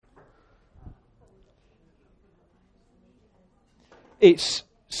It's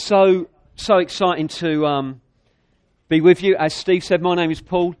so exciting to be with you. As Steve said, my name is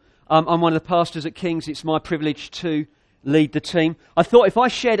Paul. I'm one of the pastors at King's. It's my privilege to lead the team. I thought if I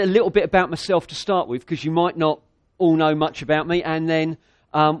shared a little bit about myself to start with, because you might not all know much about me, and then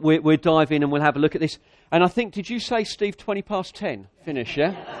we'll dive in and we'll have a look at this. And I think, did you say, Steve, 20 past 10 finish,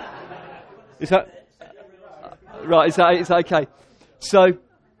 yeah? Is that right? Is that okay? So,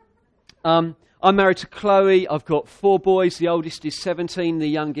 I'm married to Chloe. I've got 4 boys. The oldest is 17. The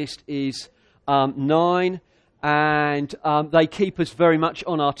youngest is 9. And they keep us very much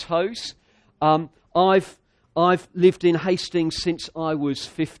on our toes. I've lived in Hastings since I was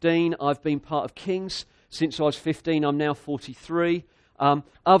 15. I've been part of King's since I was 15. I'm now 43.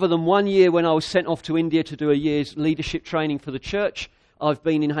 Other than 1 year when I was sent off to India to do a year's leadership training for the church, I've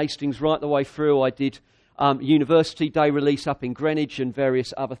been in Hastings right the way through. I did University Day Release up in Greenwich and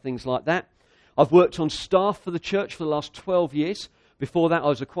various other things like that. I've worked on staff for the church for the last 12 years. Before that, I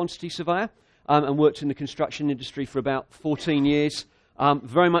was a quantity surveyor and worked in the construction industry for about 14 years.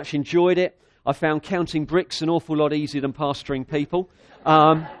 Very much enjoyed it. I found counting bricks an awful lot easier than pastoring people.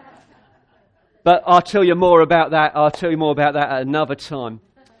 But I'll tell you more about that. At another time.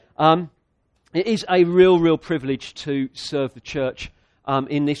 It is a real privilege to serve the church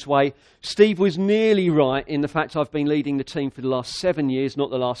in this way. Steve was nearly right in the fact I've been leading the team for the last 7 years,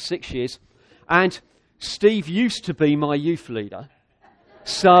 not the last 6 years. And Steve used to be my youth leader.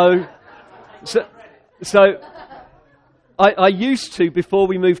 So I used to, before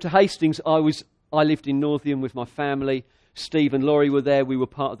we moved to Hastings, I lived in Northiam with my family. Steve and Laurie were there. We were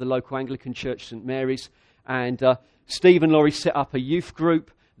part of the local Anglican Church, St Mary's. And Steve and Laurie set up a youth group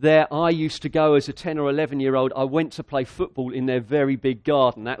there. I used to go as a 10 or 11-year-old. I went to play football in their very big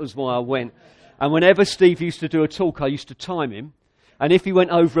garden. That was why I went. And whenever Steve used to do a talk, I used to time him. And if he went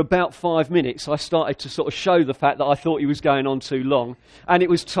over about 5 minutes, I started to sort of show the fact that I thought he was going on too long. And it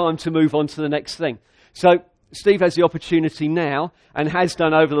was time to move on to the next thing. So Steve has the opportunity now, and has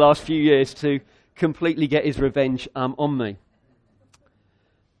done over the last few years, to completely get his revenge on me.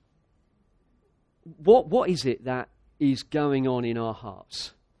 What is it that is going on in our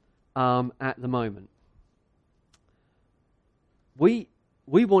hearts at the moment? We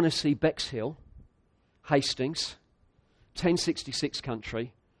want to see Bexhill, Hastings, 1066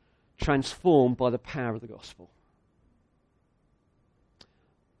 country, transformed by the power of the gospel.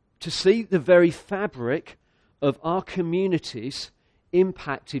 To see the very fabric of our communities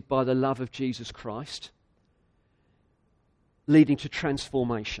impacted by the love of Jesus Christ, leading to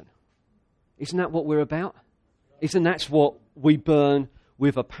transformation. Isn't that what we're about? Isn't that what we burn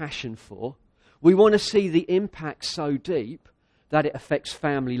with a passion for? We want to see the impact so deep that it affects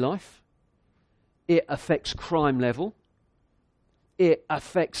family life, it affects crime level, it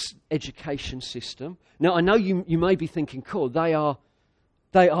affects education system. Now, I know you may be thinking, cool, they are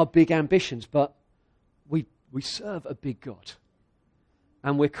big ambitions, but we serve a big God.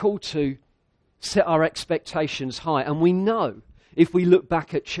 And we're called to set our expectations high. And we know, if we look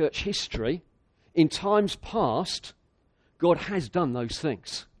back at church history, in times past, God has done those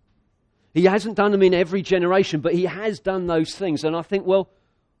things. He hasn't done them in every generation, but he has done those things. And I think, well,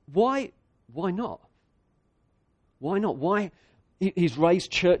 why not? Why not? Why? He's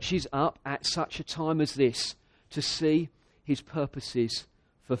raised churches up at such a time as this to see his purposes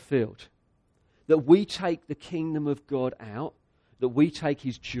fulfilled. That we take the kingdom of God out, that we take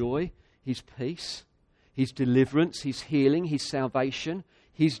his joy, his peace, his deliverance, his healing, his salvation,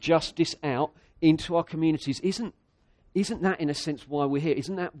 his justice out into our communities. Isn't that, in a sense, why we're here?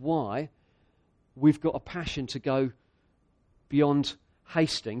 Isn't that why we've got a passion to go beyond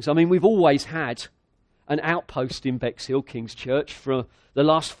Hastings? I mean, we've always had an outpost in Bexhill, King's Church. For the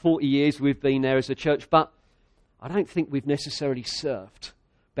last 40 years we've been there as a church, but I don't think we've necessarily served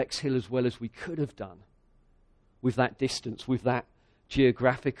Bexhill as well as we could have done with that distance, with that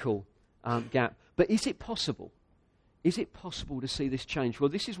geographical gap. But is it possible? Is it possible to see this change? Well,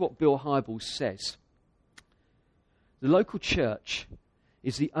 this is what Bill Hybels says. The local church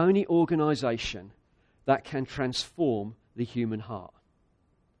is the only organisation that can transform the human heart.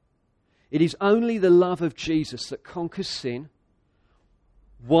 It is only the love of Jesus that conquers sin,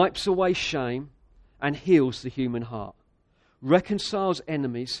 wipes away shame, and heals the human heart, reconciles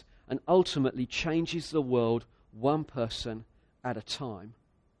enemies, and ultimately changes the world one person at a time.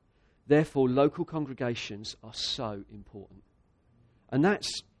 Therefore, local congregations are so important. And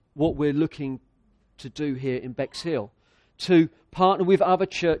that's what we're looking to do here in Bexhill, to partner with other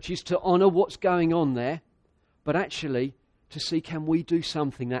churches to honour what's going on there, but actually to see, can we do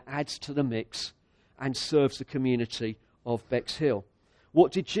something that adds to the mix and serves the community of Bexhill.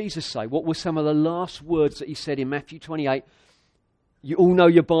 What did Jesus say? What were some of the last words that he said in Matthew 28? You all know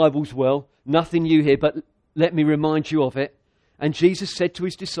your Bibles well. Nothing new here, but let me remind you of it. And Jesus said to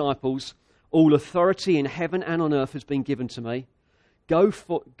his disciples, all authority in heaven and on earth has been given to me. Go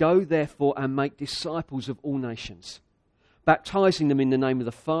therefore and make disciples of all nations, baptizing them in the name of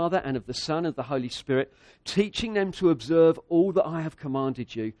the Father and of the Son and of the Holy Spirit, teaching them to observe all that I have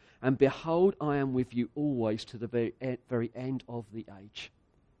commanded you. And behold, I am with you always to the very end of the age.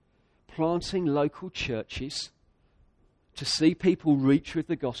 Planting local churches to see people reach with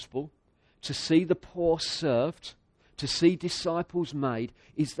the gospel, to see the poor served, to see disciples made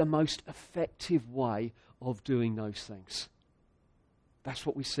is the most effective way of doing those things. That's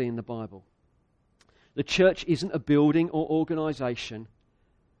what we see in the Bible. The church isn't a building or organisation,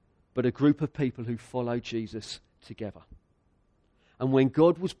 but a group of people who follow Jesus together. And when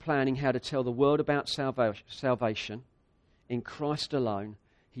God was planning how to tell the world about salvation in Christ alone,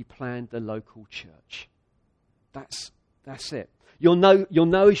 he planned the local church. That's it. You'll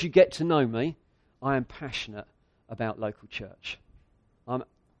know as you get to know me, I am passionate about local church. I'm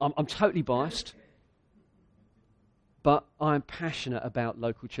totally biased, but I'm passionate about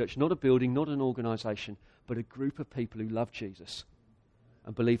local church. Not a building, not an organisation, but a group of people who love Jesus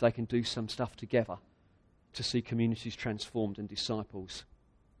and believe they can do some stuff together to see communities transformed and disciples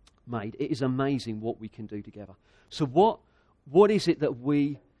made. It is amazing what we can do together. So what is it that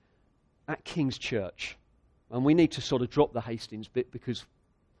we at King's Church, and we need to sort of drop the Hastings bit because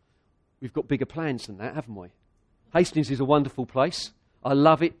we've got bigger plans than that, haven't we? Hastings is a wonderful place. I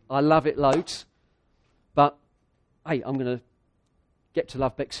love it loads. But, hey, I'm going to get to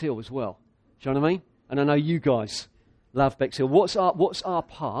love Bexhill as well. Do you know what I mean? And I know you guys love Bexhill. What's our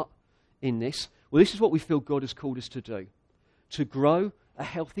part in this? Well, this is what we feel God has called us to do. To grow a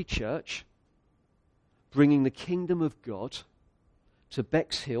healthy church, bringing the kingdom of God to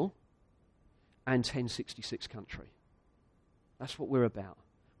Bexhill and 1066 country. That's what we're about.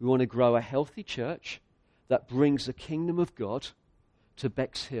 We want to grow a healthy church that brings the kingdom of God to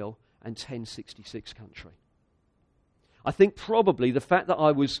Bexhill and 1066 country. I think probably the fact that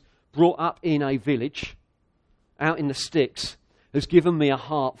I was brought up in a village out in the sticks has given me a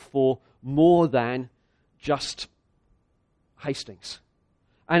heart for more than just Hastings.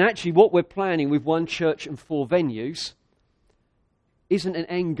 And actually what we're planning with one church and 4 venues isn't an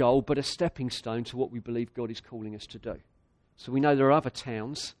end goal but a stepping stone to what we believe God is calling us to do. So we know there are other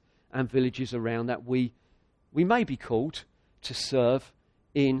towns and villages around that we may be called to serve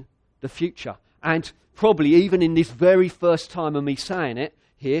in the future. And probably even in this very first time of me saying it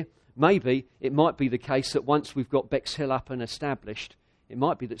here, maybe it might be the case that once we've got Bexhill up and established, it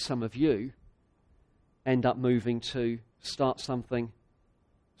might be that some of you end up moving to start something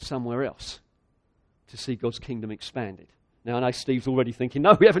somewhere else to see God's kingdom expanded. Now, I know Steve's already thinking,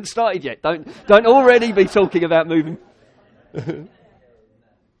 no, we haven't started yet. Don't already be talking about moving.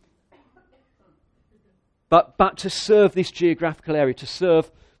 But to serve this geographical area, to serve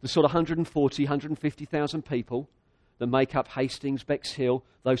the sort of 140, 150,000 people that make up Hastings, Bexhill,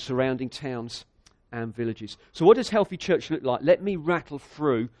 those surrounding towns and villages. So what does healthy church look like? Let me rattle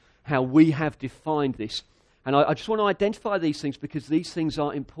through how we have defined this. And I just want to identify these things because these things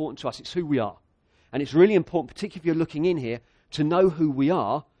are important to us. It's who we are. And it's really important, particularly if you're looking in here, to know who we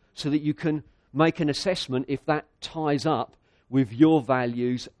are so that you can make an assessment if that ties up with your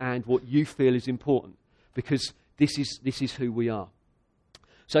values and what you feel is important. Because this is who we are.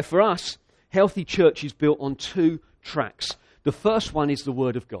 So for us, healthy church is built on 2 tracks. The first one is the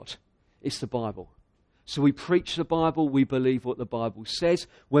Word of God. It's the Bible. So we preach the Bible, we believe what the Bible says.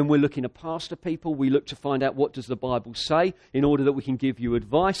 When we're looking to pastor people, we look to find out what does the Bible say in order that we can give you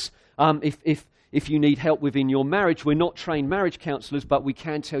advice. If you need help within your marriage, we're not trained marriage counsellors, but we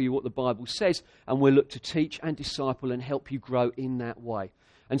can tell you what the Bible says, and we'll look to teach and disciple and help you grow in that way.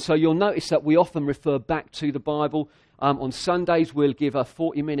 And so you'll notice that we often refer back to the Bible. On Sundays, we'll give a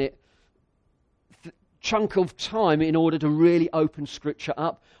 40-minute chunk of time in order to really open Scripture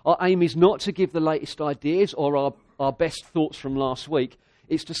up. Our aim is not to give the latest ideas or our best thoughts from last week.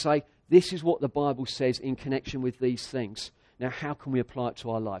 It's to say, this is what the Bible says in connection with these things. Now, how can we apply it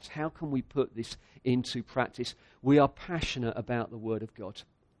to our lives? How can we put this into practice? We are passionate about the Word of God.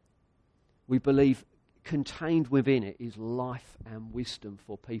 We believe contained within it is life and wisdom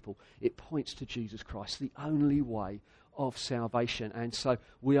for people. It points to Jesus Christ, the only way of salvation. And so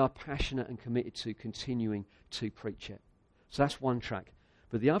we are passionate and committed to continuing to preach it. So that's one track.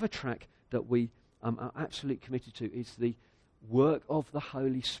 But the other track that we are absolutely committed to is the work of the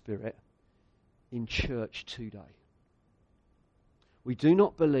Holy Spirit in church today. We do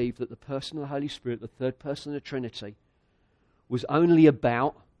not believe that the person of the Holy Spirit, the third person of the Trinity, was only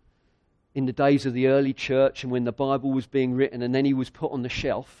about in the days of the early church and when the Bible was being written and then he was put on the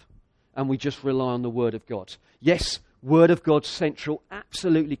shelf, and we just rely on the Word of God. Yes, Word of God central,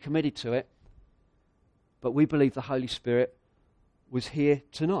 absolutely committed to it, but we believe the Holy Spirit was here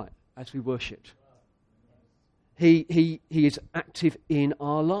tonight as we worshipped. He is active in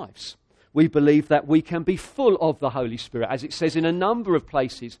our lives. We believe that we can be full of the Holy Spirit, as it says in a number of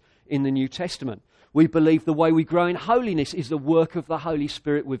places in the New Testament. We believe the way we grow in holiness is the work of the Holy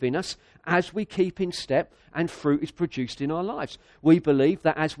Spirit within us as we keep in step and fruit is produced in our lives. We believe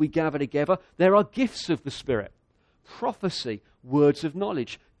that as we gather together, there are gifts of the Spirit. Prophecy, words of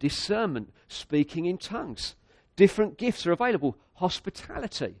knowledge, discernment, speaking in tongues. Different gifts are available.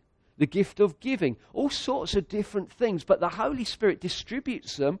 Hospitality, the gift of giving, all sorts of different things. But the Holy Spirit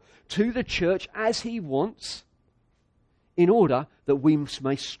distributes them to the church as He wants, in order that we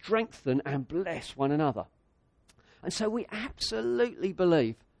may strengthen and bless one another. And so we absolutely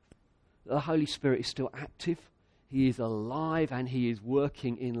believe that the Holy Spirit is still active, He is alive, and He is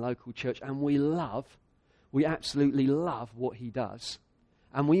working in local church. And we absolutely love what He does.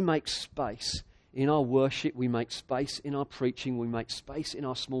 And we make space in our worship, we make space in our preaching, we make space in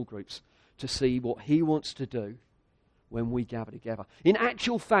our small groups to see what He wants to do when we gather together. In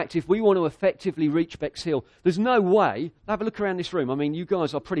actual fact, if we want to effectively reach Bexhill, there's no way. Have a look around this room. I mean, you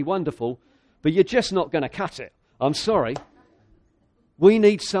guys are pretty wonderful, but you're just not going to cut it. I'm sorry. We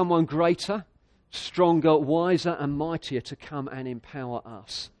need someone greater, stronger, wiser, and mightier to come and empower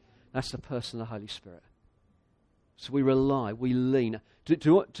us. That's the person of the Holy Spirit. So we rely, we lean.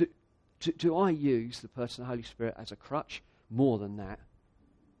 Do I use the person of the Holy Spirit as a crutch? More than that.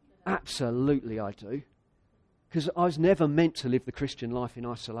 Absolutely I do. Because I was never meant to live the Christian life in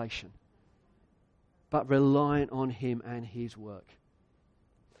isolation, but reliant on Him and His work.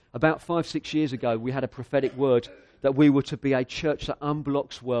 About 5-6 years ago, we had a prophetic word that we were to be a church that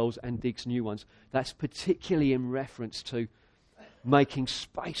unblocks wells and digs new ones. That's particularly in reference to making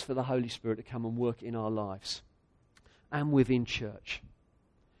space for the Holy Spirit to come and work in our lives and within church.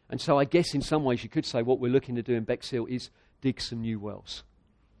 And so I guess in some ways you could say what we're looking to do in Bexhill is dig some new wells.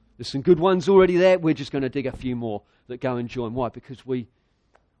 There's some good ones already there. We're just going to dig a few more that go and join. Why? Because we're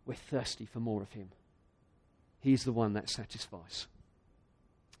thirsty for more of Him. He's the one that satisfies.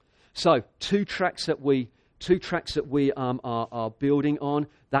 So, two tracks that we are building on.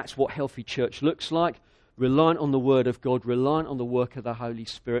 That's what healthy church looks like. Reliant on the Word of God, reliant on the work of the Holy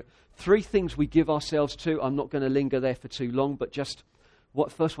Spirit. 3 things we give ourselves to. I'm not going to linger there for too long, but just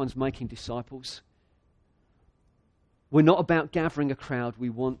first one's making disciples. We're not about gathering a crowd. We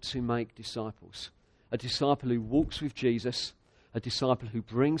want to make disciples. A disciple who walks with Jesus, a disciple who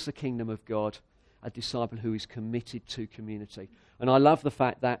brings the kingdom of God, a disciple who is committed to community. And I love the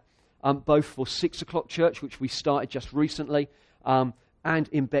fact that both for 6 o'clock church, which we started just recently, and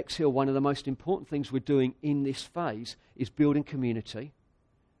in Bexhill, one of the most important things we're doing in this phase is building community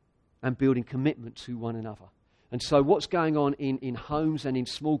and building commitment to one another. And so what's going on in homes and in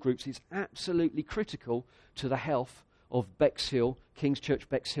small groups is absolutely critical to the health of Bexhill, King's Church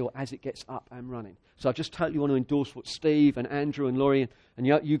Bexhill, as it gets up and running. So I just totally want to endorse what Steve and Andrew and Laurie and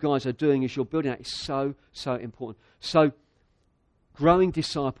you guys are doing as you're building that. It's so, so important. So growing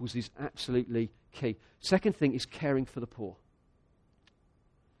disciples is absolutely key. Second thing is caring for the poor.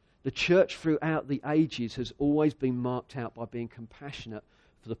 The church throughout the ages has always been marked out by being compassionate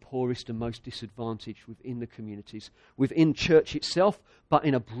for the poorest and most disadvantaged within the communities, within church itself, but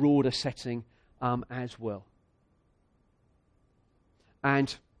in a broader setting as well.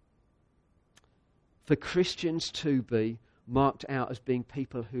 And for Christians to be marked out as being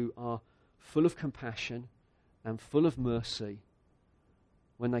people who are full of compassion and full of mercy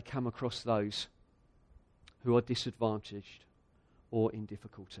when they come across those who are disadvantaged or in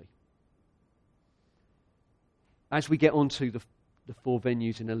difficulty. As we get onto the 4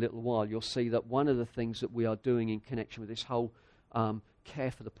 venues in a little while, you'll see that one of the things that we are doing in connection with this whole care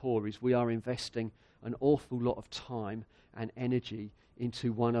for the poor is we are investing an awful lot of time and energy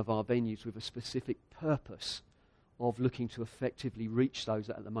into one of our venues with a specific purpose of looking to effectively reach those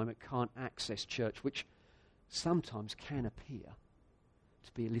that at the moment can't access church, which sometimes can appear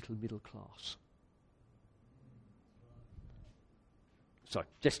to be a little middle class. Sorry,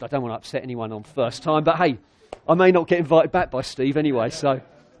 I don't want to upset anyone on first time, but hey, I may not get invited back by Steve anyway, so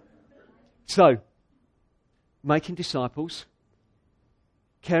making disciples,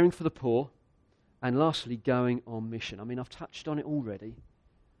 caring for the poor, and lastly, going on mission. I mean, I've touched on it already.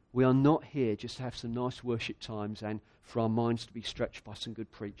 We are not here just to have some nice worship times and for our minds to be stretched by some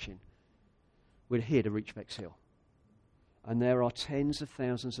good preaching. We're here to reach Bexhill. And there are tens of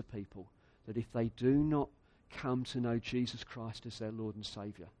thousands of people that if they do not come to know Jesus Christ as their Lord and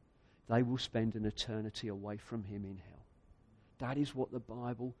Saviour, they will spend an eternity away from him in hell. That is what the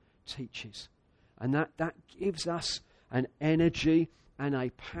Bible teaches. And that gives us an energy and a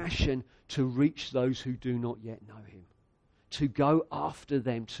passion to reach those who do not yet know him, to go after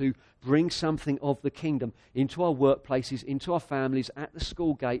them, to bring something of the kingdom into our workplaces, into our families, at the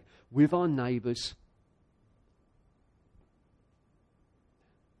school gate, with our neighbours.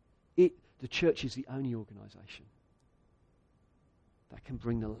 The church is the only organisation that can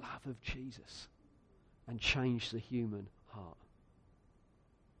bring the love of Jesus and change the human heart.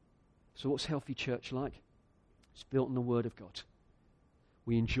 So what's healthy church like? It's built on the Word of God.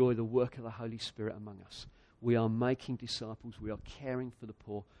 We enjoy the work of the Holy Spirit among us. We are making disciples. We are caring for the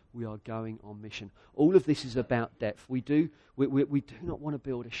poor. We are going on mission. All of this is about depth. We do not want to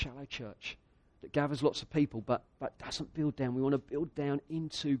build a shallow church that gathers lots of people but doesn't build down. We want to build down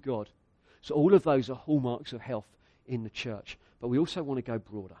into God. So all of those are hallmarks of health in the church. But we also want to go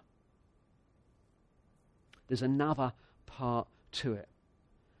broader. There's another part to it.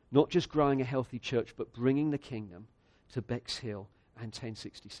 Not just growing a healthy church, but bringing the kingdom to Bexhill and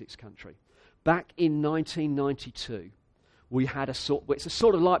 1066 country. Back in 1992, we had it's a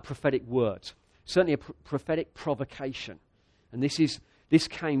sort of like prophetic word, certainly a prophetic provocation. And this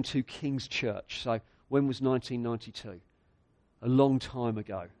came to King's Church. So when was 1992? A long time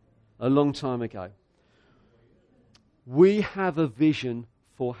ago. We have a vision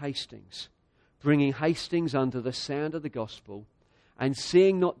for Hastings, bringing Hastings under the sound of the gospel and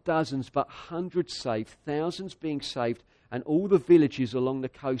seeing not dozens but hundreds saved, thousands being saved, and all the villages along the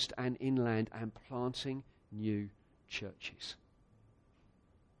coast and inland, and planting new churches.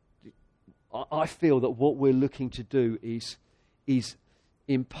 I feel that what we're looking to do is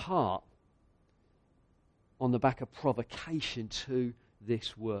in part on the back of provocation to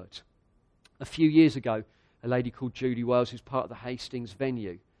this word. A few years ago, a lady called Judy Wales, who's part of the Hastings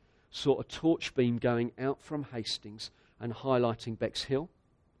venue, saw a torch beam going out from Hastings and highlighting Bexhill,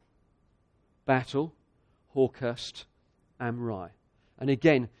 Battle, Hawkhurst, and Rye. And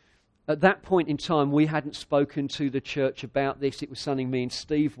again, at that point in time, we hadn't spoken to the church about this. It was something me and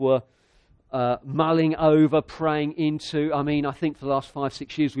Steve were mulling over, praying into. I think for the last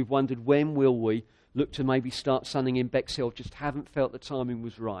 5-6 years, we've wondered, when will we look to maybe start something in Bexhill? Just haven't felt the timing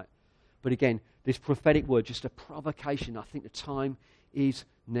was right. But again, this prophetic word, just a provocation. I think the time is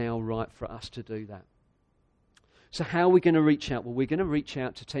now right for us to do that. So how are we going to reach out? Well, we're going to reach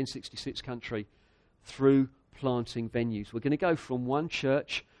out to 1066 country through planting venues. We're going to go from one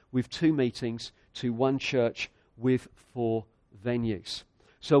church with 2 meetings to one church with 4 venues.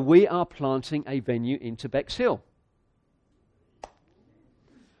 So we are planting a venue into Bexhill.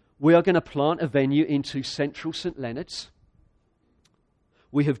 We are going to plant a venue into Central St Leonard's.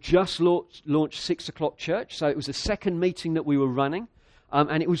 We have just launched 6 o'clock church, so it was the second meeting that we were running,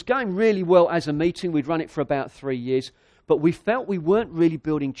 and it was going really well as a meeting. We'd run it for about 3 years, but we felt we weren't really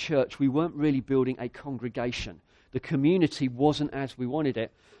building church. We weren't really building a congregation. The community wasn't as we wanted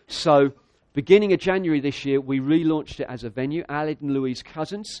it. So beginning of January this year, we relaunched it as a venue. Aled and Louise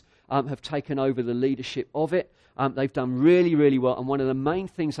Cousins have taken over the leadership of it. They've done really, really well, and one of the main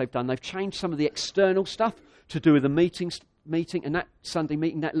things they've done, they've changed some of the external stuff to do with the meeting, and that Sunday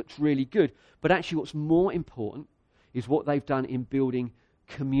meeting, that looks really good. But actually what's more important is what they've done in building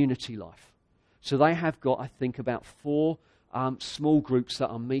community life. So they have got, I think, about 4 small groups that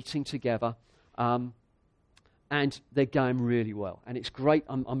are meeting together, and they're going really well. And it's great.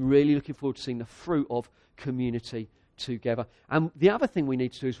 I'm really looking forward to seeing the fruit of community together. And the other thing we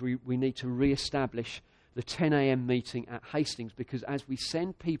need to do is we need to re-establish the 10 a.m. meeting at Hastings, because as we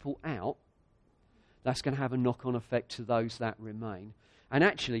send people out, that's going to have a knock-on effect to those that remain. And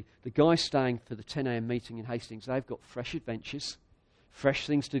actually, the guys staying for the 10 a.m. meeting in Hastings, they've got fresh adventures, fresh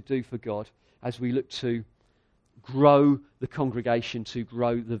things to do for God as we look to grow the congregation, to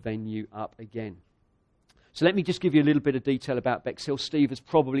grow the venue up again. So let me just give you a little bit of detail about Bexhill. Steve has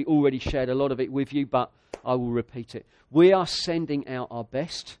probably already shared a lot of it with you, but I will repeat it. We are sending out our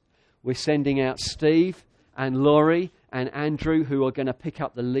best. We're sending out Steve and Laurie and Andrew, who are going to pick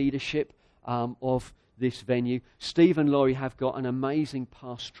up the leadership of this venue. Steve and Laurie have got an amazing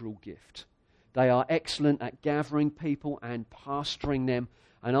pastoral gift. They are excellent at gathering people and pastoring them,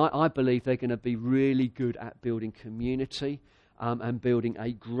 and I believe they're going to be really good at building community and building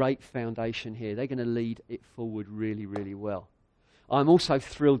a great foundation here. They're going to lead it forward really, really well. I'm also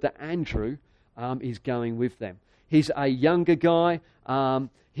thrilled that Andrew is going with them. He's a younger guy.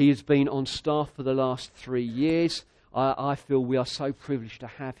 He has been on staff for the last 3 years. I feel we are so privileged to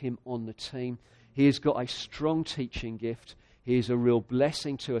have him on the team. He has got a strong teaching gift. He is a real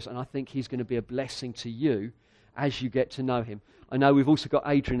blessing to us, and I think he's going to be a blessing to you as you get to know him. I know we've also got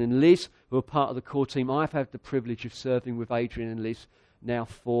Adrian and Liz, who are part of the core team. I've had the privilege of serving with Adrian and Liz now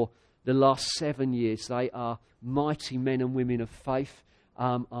for the last 7 years. They are mighty men and women of faith.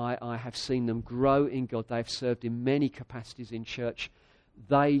 I have seen them grow in God. They have served in many capacities in church.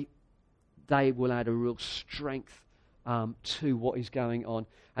 They will add a real strength to what is going on.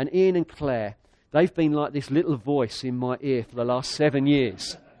 And Ian and Claire, they've been like this little voice in my ear for the last 7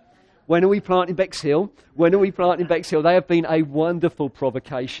 years. When are we planting Bexhill? When are we planting Bexhill? They have been a wonderful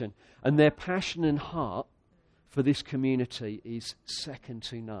provocation. And their passion and heart for this community is second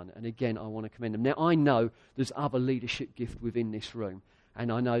to none. And again, I want to commend them. Now, I know there's other leadership gift within this room.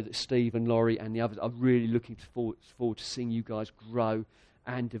 And I know that Steve and Laurie and the others are really looking forward to seeing you guys grow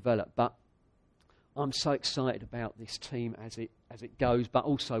and develop. But I'm so excited about this team as it goes, but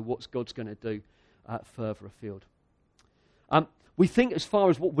also what God's going to do further afield. We think as far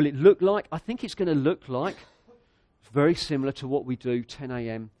as what will it look like, I think it's going to look like very similar to what we do 10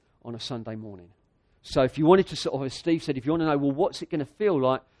 a.m. on a Sunday morning. So if you wanted to sort of, as Steve said, if you want to know, well, what's it going to feel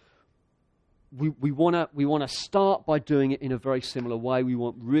like, we want to start by doing it in a very similar way. We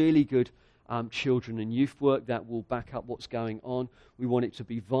want really good children and youth work that will back up what's going on. We want it to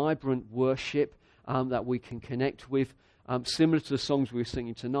be vibrant worship that we can connect with, similar to the songs we were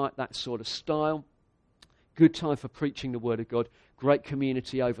singing tonight, that sort of style. Good time for preaching the Word of God. Great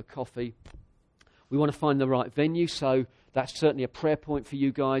community over coffee. We want to find the right venue, so that's certainly a prayer point for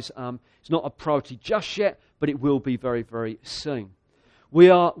you guys. It's not a priority just yet, but it will be very, very soon. We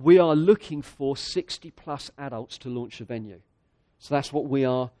are looking for 60-plus adults to launch a venue. So that's what we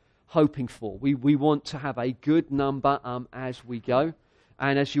are hoping for. We want to have a good number as we go.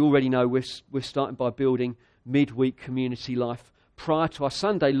 And as you already know, we're starting by building midweek community life prior to our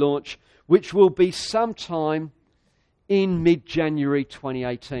Sunday launch, which will be sometime in mid-January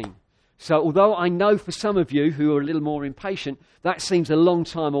 2018. So although I know for some of you who are a little more impatient, that seems a long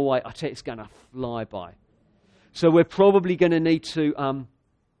time away, I tell you it's going to fly by. So we're probably going to need to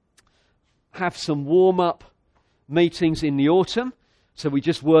have some warm-up meetings in the autumn. So we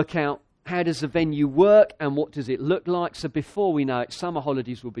just work out how does the venue work and what does it look like. So before we know it, summer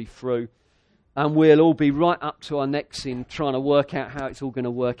holidays will be through and we'll all be right up to our necks in trying to work out how it's all going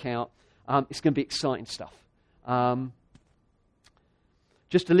to work out. It's going to be exciting stuff.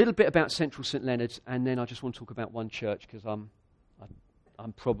 Just a little bit about Central St Leonard's, and then I just want to talk about one church because I'm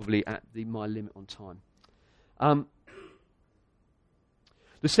probably at my limit on time.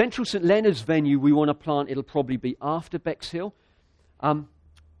 The Central St Leonard's venue we want to plant, it'll probably be after Bexhill. And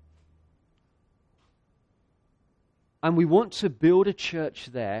we want to build a church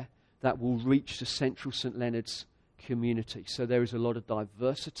there that will reach the Central St Leonard's community. So there is a lot of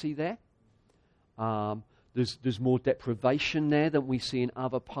diversity there. There's more deprivation there than we see in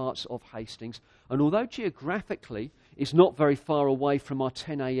other parts of Hastings. And although geographically it's not very far away from our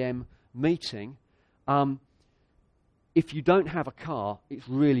 10 a.m. meeting, if you don't have a car, it's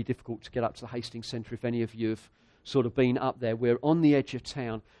really difficult to get up to the Hastings Centre if any of you have sort of been up there. We're on the edge of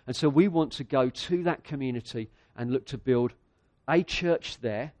town. And so we want to go to that community and look to build a church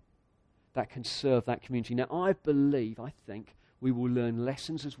there that can serve that community. Now, I think we will learn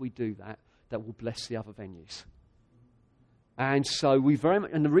lessons as we do that will bless the other venues. And so we very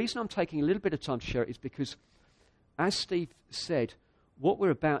much, and the reason I'm taking a little bit of time to share it is because, as Steve said, what we're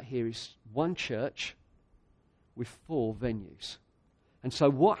about here is one church with 4 venues. And so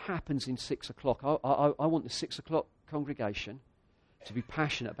what happens in 6 o'clock, I want the 6 o'clock congregation to be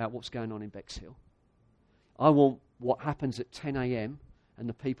passionate about what's going on in Bexhill. I want what happens at 10 a.m. and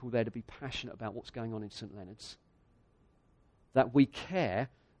the people there to be passionate about what's going on in St Leonard's. That we care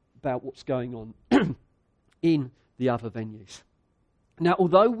about what's going on in the other venues. Now,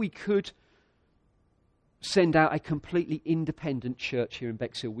 although we could send out a completely independent church here in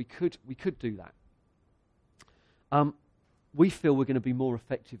Bexhill, we could do that. We feel we're going to be more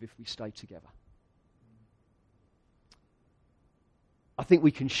effective if we stay together. I think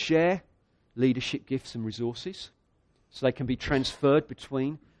we can share leadership gifts and resources so they can be transferred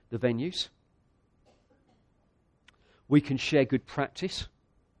between the venues. We can share good practice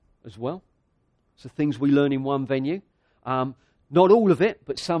as well. So things we learn in one venue. Not all of it,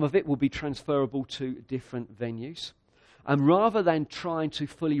 but some of it will be transferable to different venues. And rather than trying to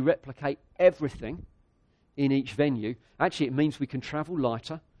fully replicate everything in each venue, actually it means we can travel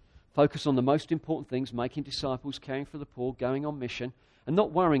lighter, focus on the most important things, making disciples, caring for the poor, going on mission, and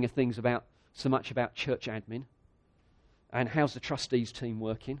not worrying so much about church admin and how's the trustees team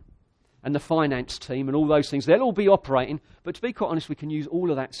working and the finance team and all those things. They'll all be operating, but to be quite honest, we can use all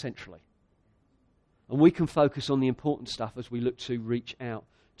of that centrally. And we can focus on the important stuff as we look to reach out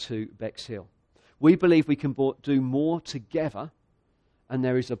to Bexhill. We believe we can do more together, and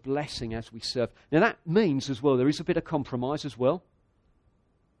there is a blessing as we serve. Now that means as well, there is a bit of compromise as well.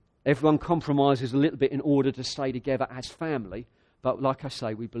 Everyone compromises a little bit in order to stay together as family, but like I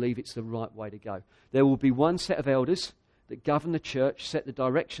say, we believe it's the right way to go. There will be one set of elders that govern the church, set the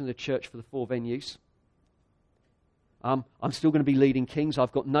direction of the church for the 4 venues. I'm still going to be leading Kings.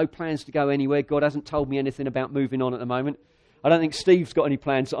 I've got no plans to go anywhere. God hasn't told me anything about moving on at the moment. I don't think Steve's got any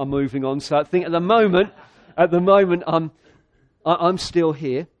plans that I'm moving on. So I think at the moment, I'm still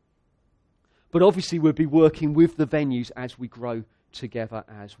here. But obviously we'll be working with the venues as we grow together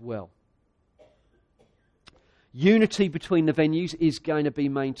as well. Unity between the venues is going to be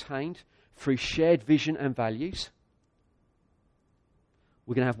maintained through shared vision and values.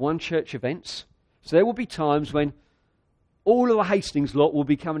 We're going to have one church events. So there will be times when all of the Hastings lot will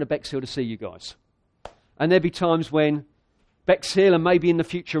be coming to Bexhill to see you guys. And there'll be times when Bexhill and maybe in the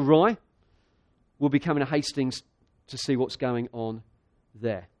future Rye will be coming to Hastings to see what's going on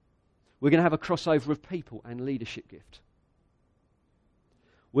there. We're going to have a crossover of people and leadership gift.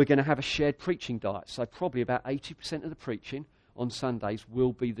 We're going to have a shared preaching diet. So probably about 80% of the preaching on Sundays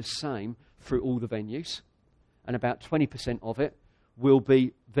will be the same through all the venues. And about 20% of it will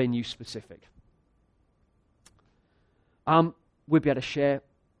be venue specific. We'll be able to share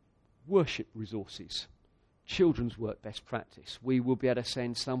worship resources, children's work best practice. We will be able to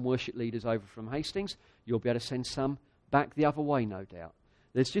send some worship leaders over from Hastings. You'll be able to send some back the other way, no doubt.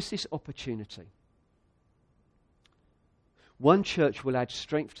 There's just this opportunity. One church will add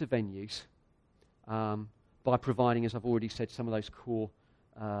strength to venues by providing, as I've already said, some of those core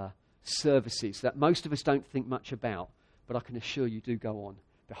services that most of us don't think much about, but I can assure you do go on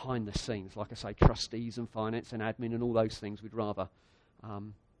behind the scenes. Like I say, trustees and finance and admin and all those things we'd rather,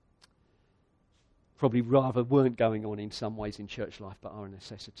 probably rather weren't going on in some ways in church life, but are a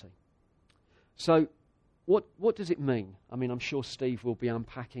necessity. So what does it mean? I mean, I'm sure Steve will be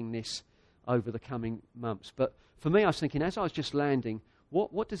unpacking this over the coming months. But for me, I was thinking, as I was just landing,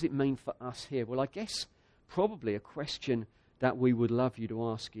 what does it mean for us here? Well, I guess probably a question that we would love you to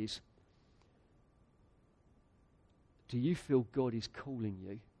ask is, do you feel God is calling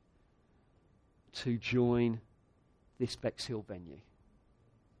you to join this Bexhill venue?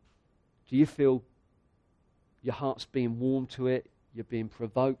 Do you feel your heart's being warmed to it? You're being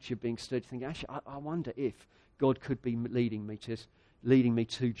provoked? You're being stirred? Thinking, actually, I wonder if God could be leading me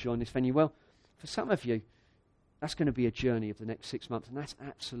to join this venue. Well, for some of you, that's going to be a journey of the next 6 months, and that's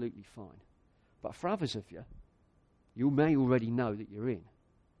absolutely fine. But for others of you, you may already know that you're in.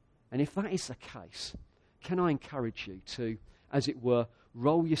 And if that is the case, can I encourage you to, as it were,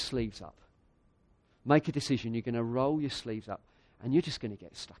 roll your sleeves up? Make a decision. You're going to roll your sleeves up, and you're just going to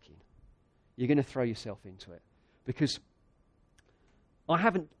get stuck in. You're going to throw yourself into it. Because I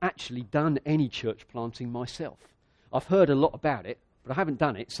haven't actually done any church planting myself. I've heard a lot about it, but I haven't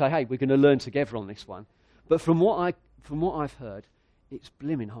done it. So, hey, we're going to learn together on this one. But from what I've heard, it's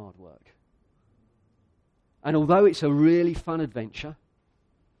blimmin' hard work. And although it's a really fun adventure,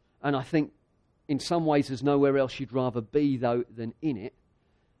 and I think in some ways there's nowhere else you'd rather be than in it,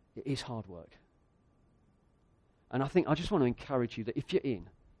 it is hard work. And I just want to encourage you that if you're in,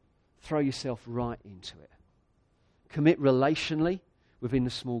 throw yourself right into it. Commit relationally within the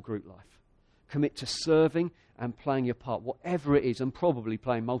small group life. Commit to serving and playing your part, whatever it is, and probably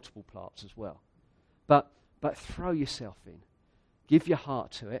playing multiple parts as well. But throw yourself in. Give your heart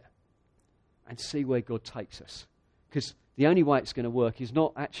to it and see where God takes us. Because the only way it's going to work is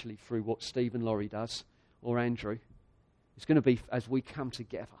not actually through what Steve and Laurie does or Andrew. It's going to be as we come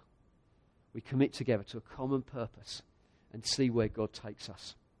together. We commit together to a common purpose and see where God takes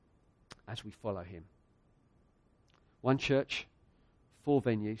us as we follow him. One church, 4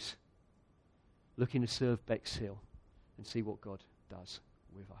 venues, looking to serve Bexhill and see what God does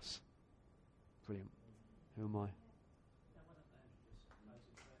with us. Brilliant. Who am I?